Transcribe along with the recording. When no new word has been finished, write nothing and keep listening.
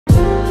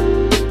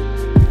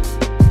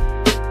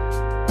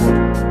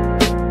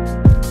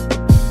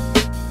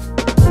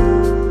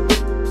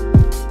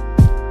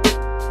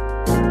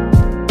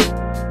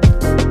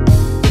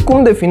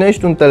Cum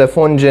definești un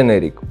telefon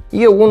generic?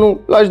 Eu unul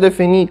l-aș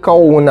defini ca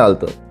o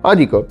unealtă,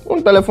 adică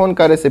un telefon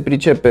care se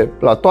pricepe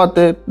la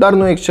toate, dar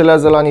nu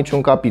excelează la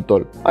niciun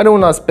capitol. Are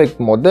un aspect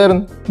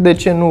modern, de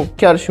ce nu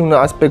chiar și un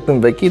aspect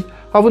învechit,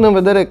 având în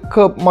vedere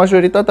că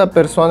majoritatea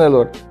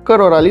persoanelor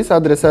cărora li se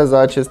adresează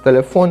acest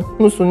telefon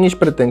nu sunt nici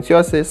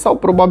pretențioase sau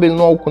probabil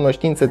nu au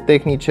cunoștințe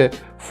tehnice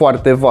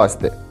foarte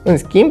vaste. În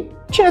schimb,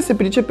 cine se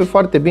pricepe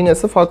foarte bine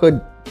să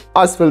facă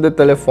astfel de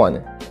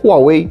telefoane?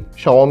 Huawei,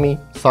 Xiaomi,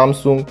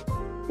 Samsung.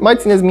 Mai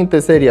țineți minte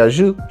seria J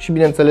și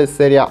bineînțeles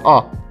seria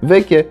A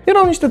veche?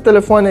 Erau niște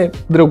telefoane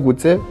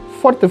drăguțe,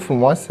 foarte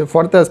frumoase,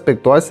 foarte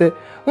aspectoase,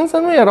 însă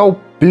nu erau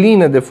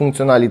pline de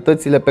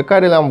funcționalitățile pe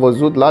care le-am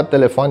văzut la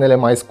telefoanele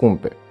mai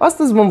scumpe.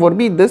 Astăzi vom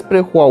vorbi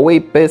despre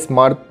HUAWEI P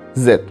Smart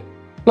Z.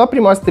 La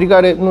prima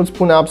strigare nu-ți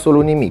spune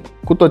absolut nimic.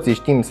 Cu toții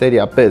știm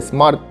seria P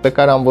Smart pe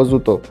care am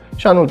văzut-o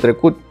și anul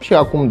trecut și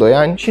acum 2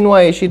 ani și nu a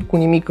ieșit cu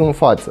nimic în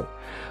față.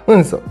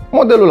 Însă,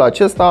 modelul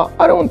acesta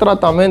are un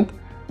tratament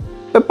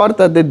pe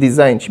partea de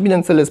design și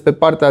bineînțeles pe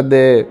partea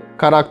de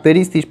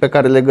caracteristici pe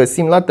care le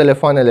găsim la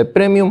telefoanele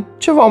premium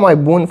ceva mai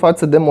bun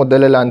față de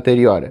modelele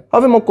anterioare.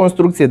 Avem o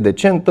construcție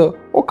decentă,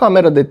 o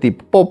cameră de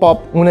tip pop-up,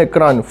 un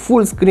ecran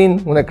full screen,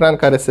 un ecran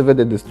care se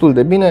vede destul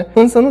de bine,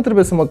 însă nu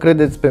trebuie să mă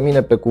credeți pe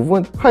mine pe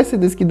cuvânt. Hai să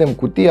deschidem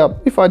cutia,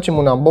 îi facem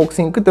un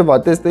unboxing, câteva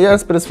teste, iar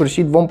spre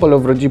sfârșit vom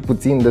pălăvrăgi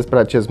puțin despre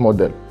acest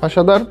model.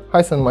 Așadar,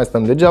 hai să nu mai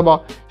stăm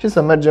degeaba și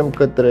să mergem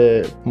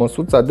către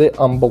măsuța de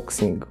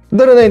unboxing.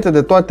 Dar înainte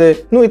de toate,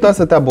 nu uita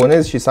să te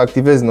abonezi și să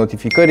activezi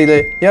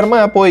notificările, iar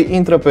mai apoi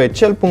intră pe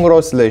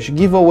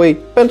CEL.ro/giveaway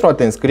pentru a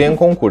te înscrie în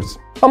concurs.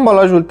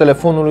 Ambalajul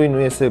telefonului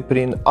nu iese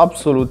prin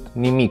absolut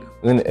nimic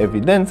în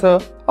evidență.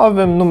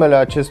 Avem numele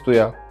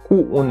acestuia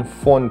cu un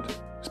font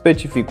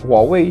specific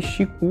Huawei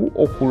și cu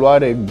o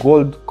culoare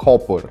gold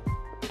copper,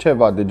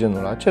 ceva de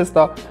genul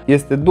acesta.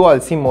 Este dual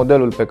SIM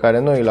modelul pe care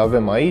noi îl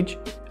avem aici.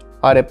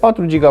 Are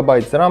 4 GB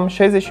RAM,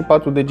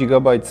 64 de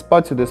GB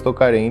spațiu de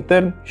stocare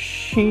intern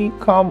și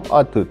cam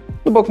atât.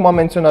 După cum am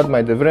menționat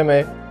mai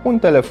devreme, un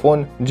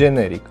telefon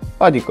generic,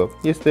 adică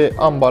este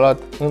ambalat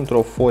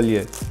într-o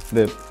folie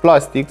de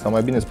plastic, sau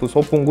mai bine spus o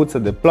punguță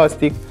de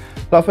plastic,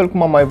 la fel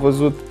cum am mai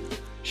văzut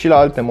și la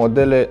alte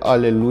modele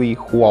ale lui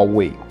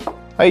Huawei.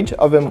 Aici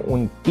avem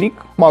un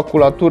plic,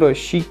 maculatură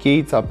și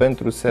cheița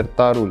pentru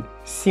sertarul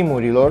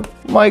SIM-urilor.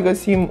 Mai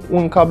găsim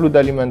un cablu de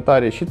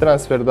alimentare și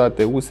transfer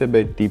date USB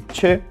tip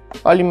C,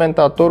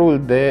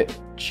 alimentatorul de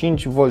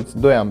 5V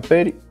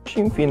 2A și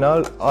în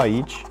final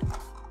aici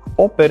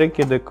o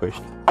pereche de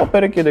căști. O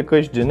pereche de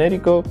căști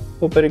generică,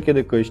 o pereche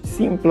de căști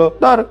simplă,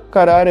 dar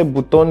care are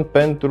buton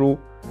pentru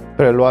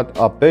preluat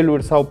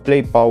apeluri sau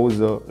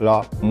play-pauză la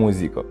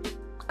muzică.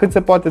 Cât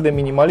se poate de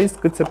minimalist,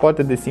 cât se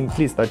poate de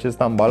simplist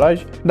acest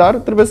ambalaj, dar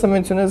trebuie să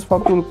menționez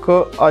faptul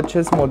că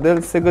acest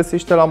model se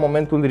găsește la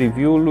momentul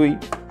review-ului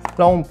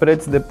la un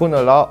preț de până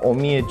la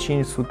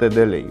 1500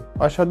 de lei.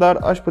 Așadar,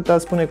 aș putea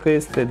spune că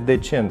este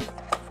decent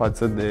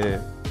față de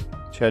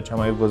ceea ce am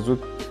mai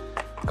văzut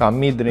ca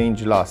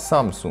mid-range la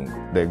Samsung,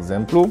 de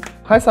exemplu.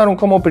 Hai să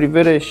aruncăm o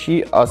privire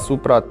și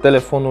asupra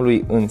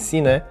telefonului în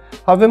sine.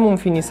 Avem un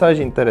finisaj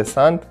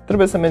interesant.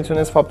 Trebuie să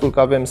menționez faptul că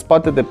avem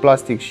spate de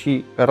plastic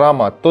și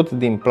rama tot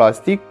din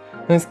plastic.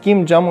 În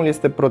schimb, geamul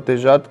este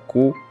protejat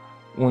cu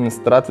un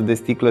strat de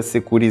sticlă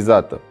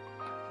securizată.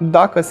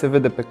 Dacă se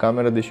vede pe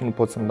cameră, deși nu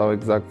pot să-mi dau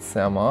exact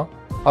seama,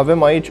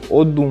 avem aici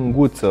o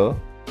dunguță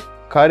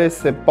care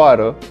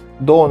separă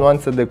două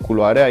nuanțe de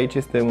culoare. Aici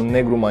este un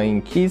negru mai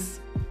închis,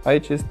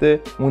 aici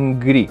este un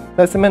gri.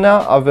 De asemenea,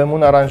 avem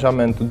un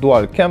aranjament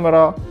dual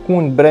camera cu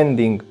un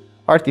branding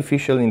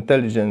Artificial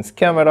Intelligence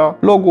Camera,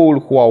 logo-ul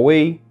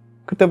Huawei,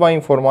 câteva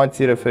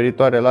informații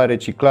referitoare la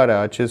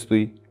reciclarea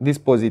acestui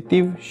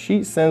dispozitiv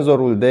și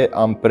senzorul de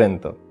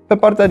amprentă. Pe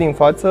partea din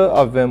față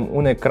avem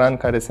un ecran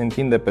care se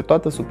întinde pe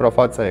toată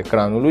suprafața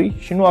ecranului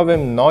și nu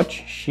avem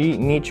notch și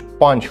nici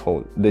punch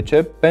hole. De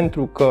ce?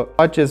 Pentru că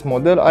acest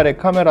model are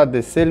camera de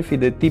selfie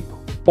de tip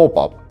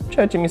pop-up,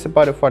 ceea ce mi se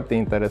pare foarte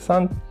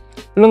interesant.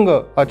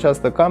 Lângă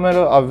această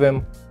cameră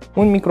avem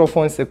un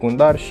microfon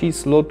secundar și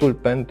slotul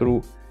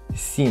pentru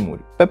SIM-uri.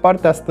 Pe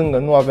partea stângă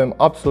nu avem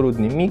absolut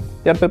nimic,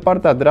 iar pe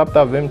partea dreaptă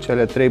avem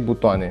cele 3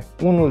 butoane,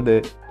 unul de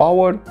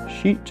power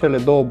și cele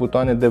 2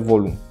 butoane de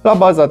volum. La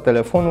baza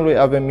telefonului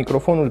avem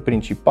microfonul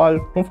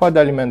principal, un faz de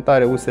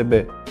alimentare USB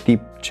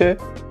tip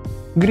C,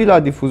 grila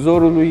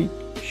difuzorului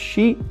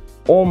și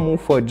o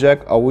mufă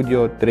jack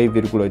audio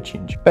 3.5.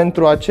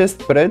 Pentru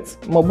acest preț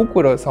mă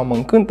bucură sau mă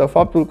încântă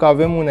faptul că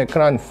avem un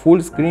ecran full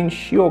screen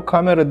și o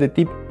cameră de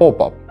tip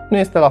pop-up. Nu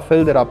este la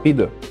fel de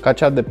rapidă ca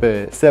cea de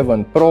pe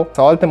 7 Pro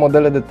sau alte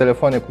modele de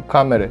telefoane cu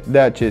camere de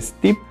acest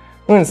tip,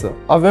 însă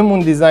avem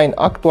un design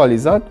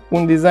actualizat,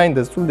 un design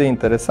destul de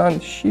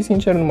interesant și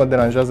sincer nu mă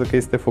deranjează că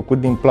este făcut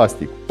din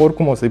plastic.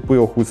 Oricum o să-i pui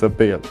o husă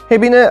pe el. Ei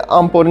bine,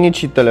 am pornit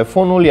și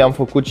telefonul, i-am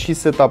făcut și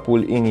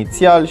setup-ul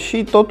inițial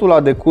și totul a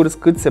decurs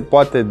cât se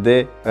poate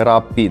de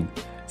rapid.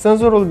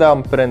 Senzorul de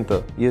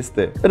amprentă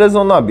este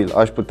rezonabil,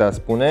 aș putea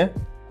spune.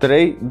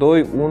 3,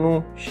 2,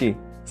 1 și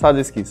s-a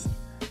deschis.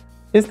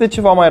 Este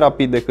ceva mai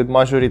rapid decât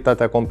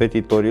majoritatea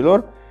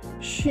competitorilor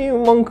și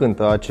mă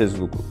încântă acest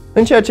lucru.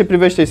 În ceea ce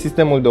privește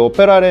sistemul de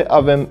operare,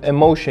 avem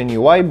Emotion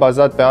UI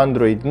bazat pe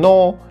Android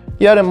 9,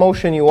 iar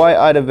Emotion UI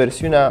are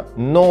versiunea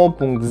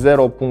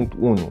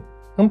 9.0.1.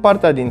 În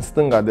partea din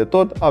stânga de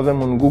tot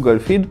avem un Google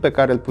Feed pe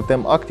care îl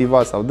putem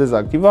activa sau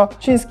dezactiva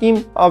și în schimb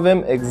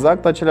avem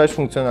exact aceleași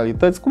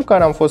funcționalități cu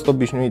care am fost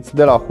obișnuiți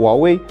de la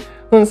Huawei,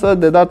 însă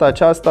de data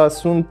aceasta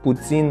sunt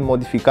puțin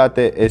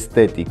modificate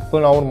estetic.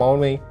 Până la urma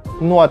urmei,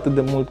 nu atât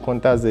de mult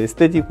contează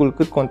esteticul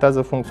cât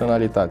contează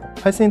funcționalitatea.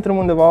 Hai să intrăm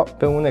undeva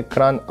pe un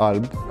ecran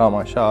alb, cam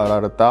așa ar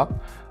arăta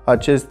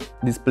acest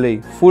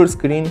display full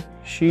screen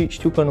și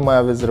știu că nu mai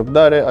aveți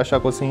răbdare, așa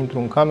că o să intru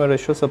în cameră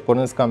și o să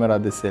pornesc camera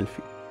de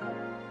selfie.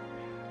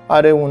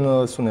 Are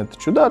un sunet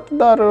ciudat,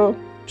 dar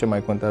ce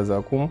mai contează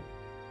acum?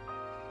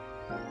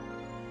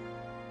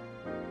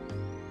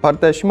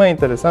 Partea și mai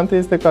interesantă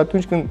este că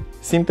atunci când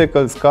simte că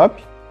îl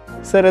scapi,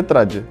 se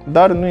retrage,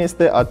 dar nu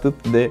este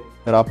atât de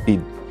rapid.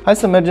 Hai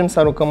să mergem să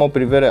aruncăm o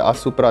privire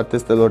asupra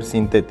testelor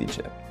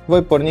sintetice.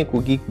 Voi porni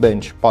cu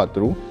Geekbench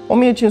 4,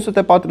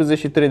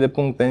 1543 de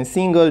puncte în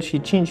single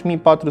și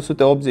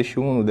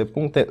 5481 de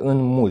puncte în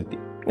multi.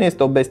 Nu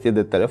este o bestie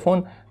de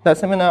telefon, de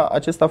asemenea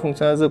acesta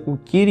funcționează cu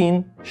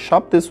Kirin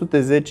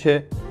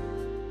 710F.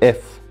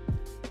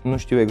 Nu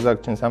știu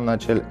exact ce înseamnă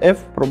acel F,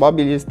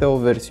 probabil este o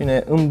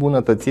versiune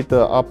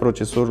îmbunătățită a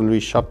procesorului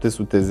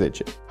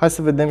 710. Hai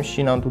să vedem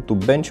și în AnTuTu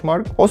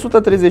benchmark, 131.302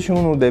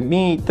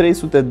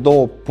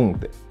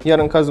 puncte. Iar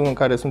în cazul în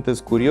care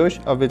sunteți curioși,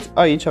 aveți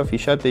aici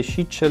afișate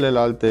și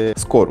celelalte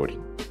scoruri.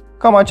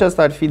 Cam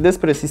aceasta ar fi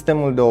despre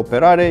sistemul de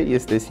operare,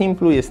 este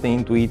simplu, este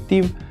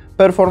intuitiv.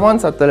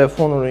 Performanța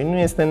telefonului nu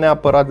este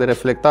neapărat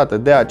reflectată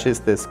de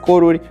aceste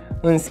scoruri,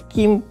 în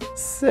schimb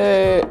se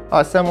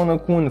aseamănă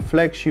cu un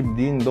flagship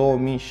din 2016-2017.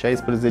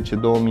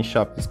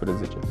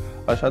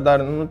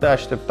 Așadar nu te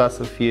aștepta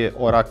să fie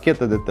o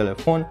rachetă de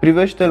telefon,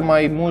 privește-l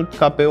mai mult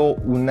ca pe o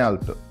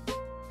unealtă.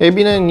 Ei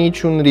bine,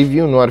 niciun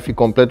review nu ar fi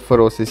complet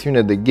fără o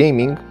sesiune de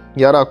gaming,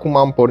 iar acum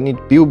am pornit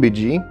PUBG.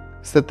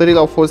 Setările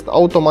au fost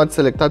automat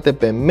selectate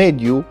pe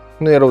mediu,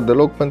 nu e rău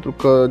deloc pentru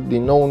că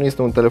din nou nu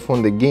este un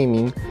telefon de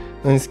gaming.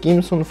 În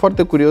schimb, sunt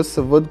foarte curios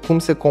să văd cum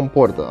se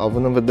comportă,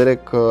 având în vedere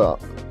că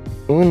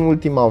în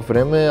ultima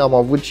vreme am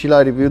avut și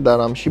la review, dar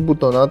am și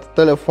butonat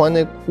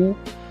telefoane cu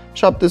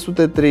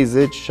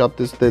 730,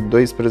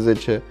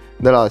 712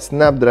 de la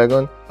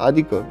Snapdragon,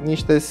 adică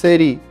niște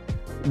serii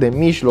de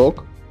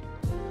mijloc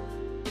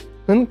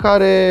în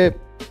care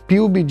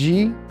PUBG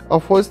a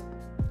fost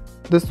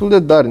destul de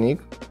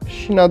darnic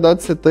și ne-a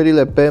dat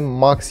setările pe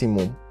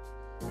maximum.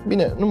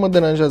 Bine, nu mă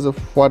deranjează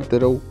foarte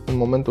rău în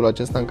momentul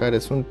acesta în care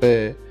sunt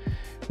pe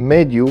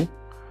mediu,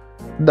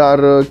 dar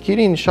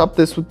Kirin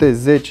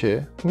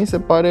 710 mi se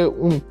pare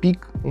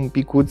un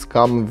picuț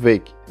cam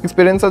vechi.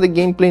 Experiența de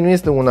gameplay nu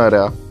este una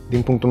rea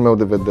din punctul meu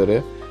de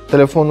vedere.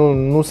 Telefonul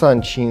nu s-a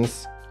încins,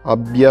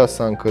 abia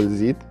s-a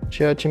încălzit,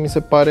 ceea ce mi se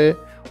pare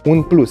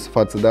un plus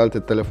față de alte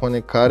telefoane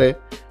care,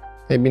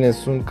 e bine,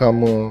 sunt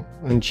cam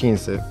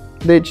încinse.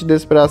 Deci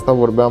despre asta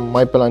vorbeam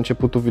mai pe la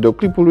începutul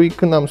videoclipului,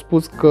 când am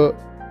spus că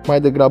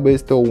mai degrabă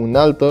este o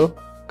unealtă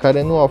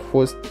care nu a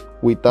fost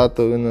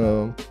uitată în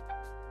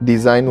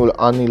designul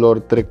anilor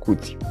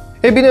trecuți.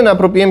 Ei bine, ne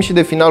apropiem și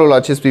de finalul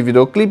acestui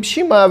videoclip și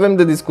mai avem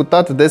de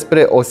discutat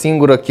despre o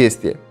singură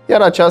chestie,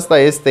 iar aceasta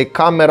este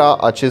camera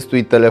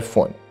acestui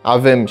telefon.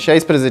 Avem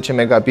 16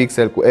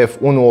 megapixeli cu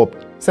f1.8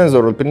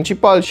 senzorul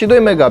principal și 2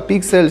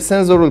 megapixeli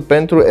senzorul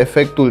pentru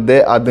efectul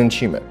de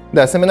adâncime. De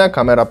asemenea,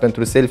 camera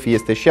pentru selfie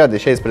este și ea de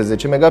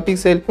 16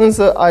 megapixeli,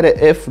 însă are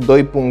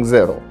f2.0.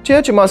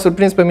 Ceea ce m-a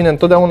surprins pe mine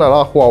întotdeauna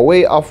la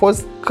Huawei a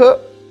fost că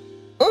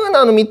în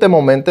anumite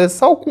momente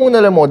sau cu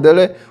unele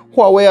modele,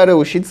 Huawei a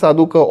reușit să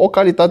aducă o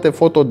calitate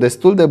foto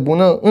destul de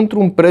bună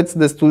într-un preț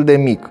destul de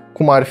mic,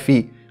 cum ar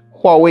fi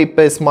HUAWEI P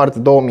Smart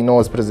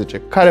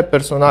 2019, care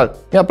personal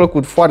mi-a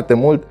plăcut foarte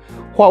mult,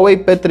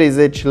 HUAWEI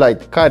P30 Lite,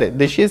 care,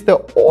 deși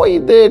este o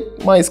idee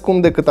mai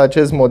scump decât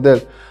acest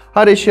model,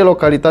 are și el o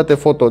calitate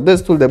foto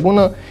destul de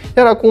bună,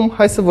 iar acum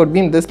hai să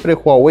vorbim despre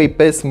HUAWEI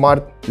P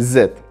Smart Z.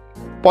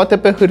 Poate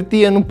pe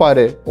hârtie nu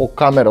pare o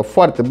cameră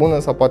foarte bună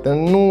sau poate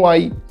nu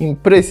ai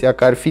impresia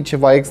că ar fi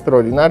ceva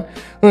extraordinar,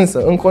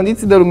 însă în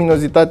condiții de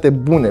luminozitate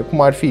bune,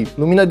 cum ar fi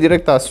lumină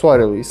directă a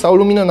soarelui sau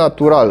lumină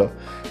naturală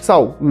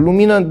sau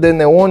lumină de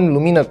neon,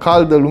 lumină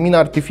caldă, lumină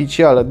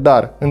artificială,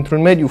 dar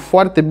într-un mediu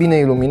foarte bine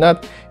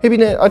iluminat, e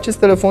bine, acest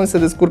telefon se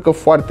descurcă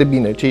foarte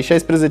bine. Cei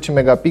 16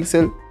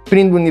 megapixeli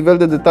prind un nivel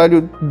de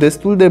detaliu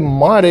destul de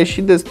mare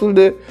și destul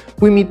de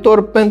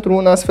uimitor pentru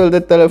un astfel de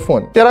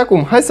telefon. Iar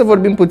acum, hai să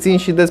vorbim puțin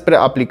și despre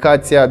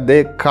aplicația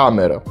de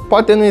cameră.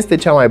 Poate nu este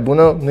cea mai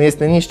bună, nu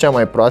este nici cea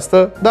mai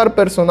proastă, dar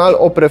personal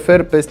o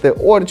prefer peste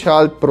orice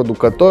alt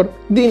producător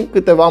din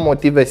câteva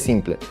motive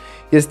simple.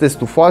 este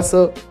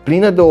stufoasă,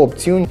 plină de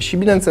opțiuni și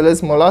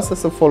bineînțeles mă lasă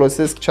să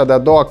folosesc cea de-a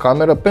doua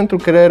cameră pentru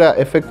crearea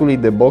efectului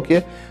de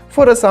bokeh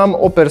fără să am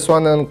o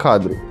persoană în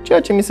cadru,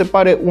 ceea ce mi se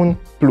pare un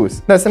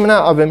plus. De asemenea,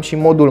 avem și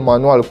modul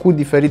manual cu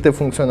diferite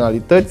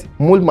funcționalități,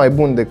 mult mai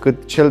bun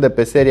decât cel de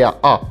pe seria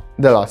A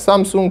de la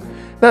Samsung.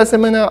 De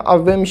asemenea,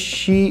 avem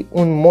și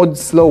un mod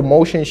slow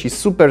motion și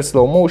super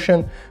slow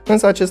motion,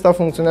 însă acesta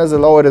funcționează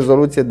la o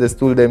rezoluție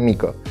destul de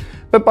mică.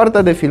 Pe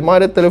partea de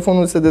filmare,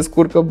 telefonul se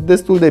descurcă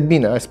destul de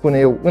bine, aș spune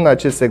eu, în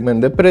acest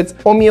segment de preț,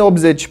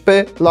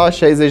 1080p la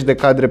 60 de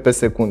cadre pe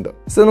secundă.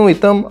 Să nu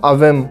uităm,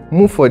 avem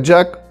mufă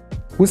jack,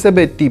 USB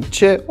tip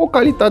C, o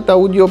calitate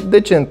audio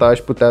decentă, aș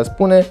putea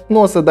spune.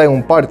 Nu o să dai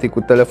un party cu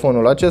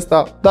telefonul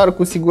acesta, dar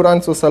cu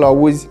siguranță o să-l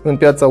auzi în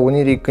Piața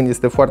Unirii când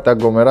este foarte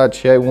aglomerat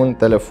și ai un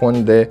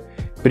telefon de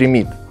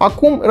primit.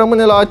 Acum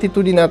rămâne la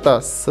atitudinea ta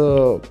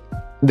să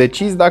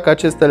decizi dacă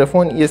acest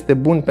telefon este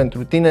bun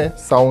pentru tine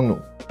sau nu.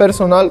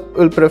 Personal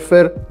îl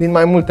prefer din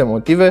mai multe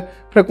motive,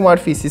 precum ar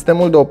fi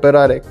sistemul de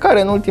operare,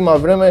 care în ultima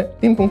vreme,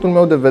 din punctul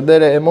meu de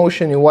vedere,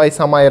 Emotion UI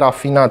s-a mai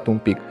rafinat un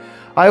pic.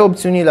 Ai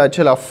opțiunile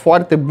acelea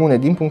foarte bune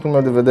din punctul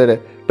meu de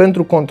vedere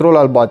pentru control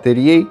al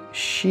bateriei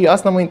și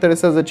asta mă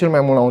interesează cel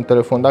mai mult la un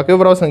telefon. Dacă eu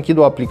vreau să închid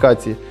o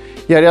aplicație,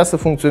 iar ea să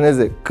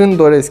funcționeze când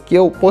doresc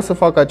eu, pot să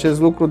fac acest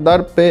lucru,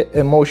 dar pe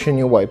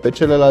Emotion UI, pe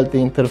celelalte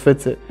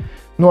interfețe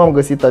nu am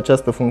găsit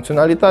această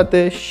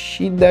funcționalitate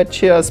și de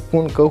aceea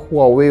spun că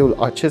Huawei-ul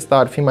acesta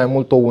ar fi mai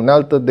mult o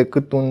unealtă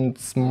decât un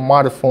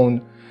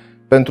smartphone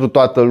pentru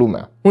toată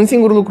lumea. Un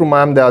singur lucru mai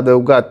am de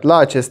adăugat la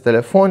acest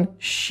telefon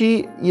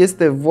și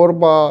este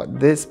vorba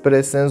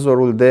despre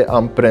senzorul de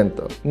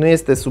amprentă. Nu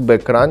este sub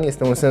ecran,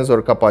 este un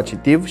senzor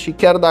capacitiv și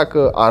chiar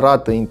dacă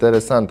arată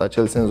interesant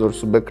acel senzor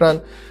sub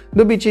ecran,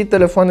 de obicei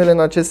telefoanele în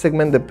acest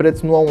segment de preț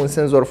nu au un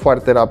senzor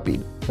foarte rapid.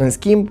 În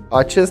schimb,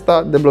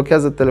 acesta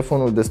deblochează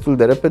telefonul destul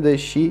de repede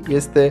și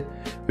este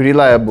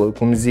reliable,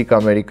 cum zic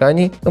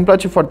americanii. Îmi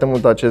place foarte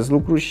mult acest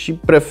lucru și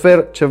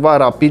prefer ceva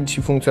rapid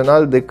și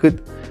funcțional decât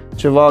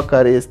ceva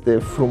care este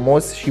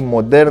frumos și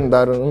modern,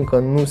 dar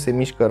încă nu se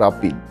mișcă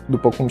rapid.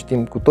 După cum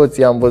știm cu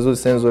toții, am văzut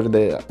senzori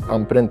de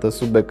amprentă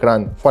sub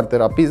ecran foarte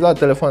rapizi la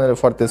telefoanele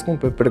foarte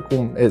scumpe,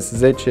 precum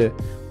S10,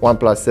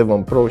 OnePlus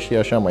 7 Pro și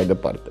așa mai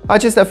departe.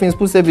 Acestea fiind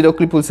spuse,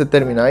 videoclipul se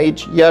termină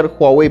aici, iar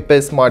HUAWEI P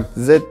Smart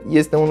Z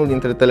este unul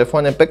dintre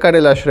telefoane pe care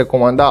le-aș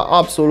recomanda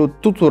absolut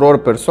tuturor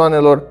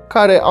persoanelor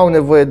care au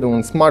nevoie de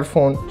un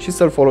smartphone și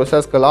să-l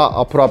folosească la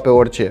aproape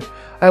orice.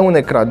 Ai un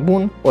ecran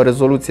bun, o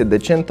rezoluție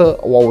decentă,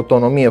 o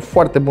autonomie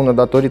foarte bună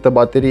datorită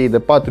bateriei de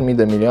 4000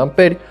 de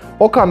mAh,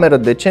 o cameră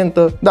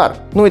decentă, dar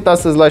nu uita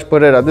să-ți lași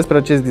părerea despre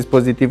acest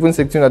dispozitiv în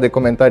secțiunea de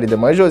comentarii de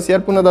mai jos, iar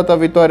până data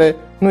viitoare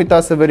nu uita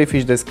să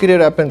verifici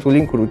descrierea pentru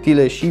linkuri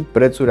utile și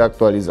prețuri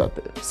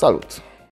actualizate. Salut!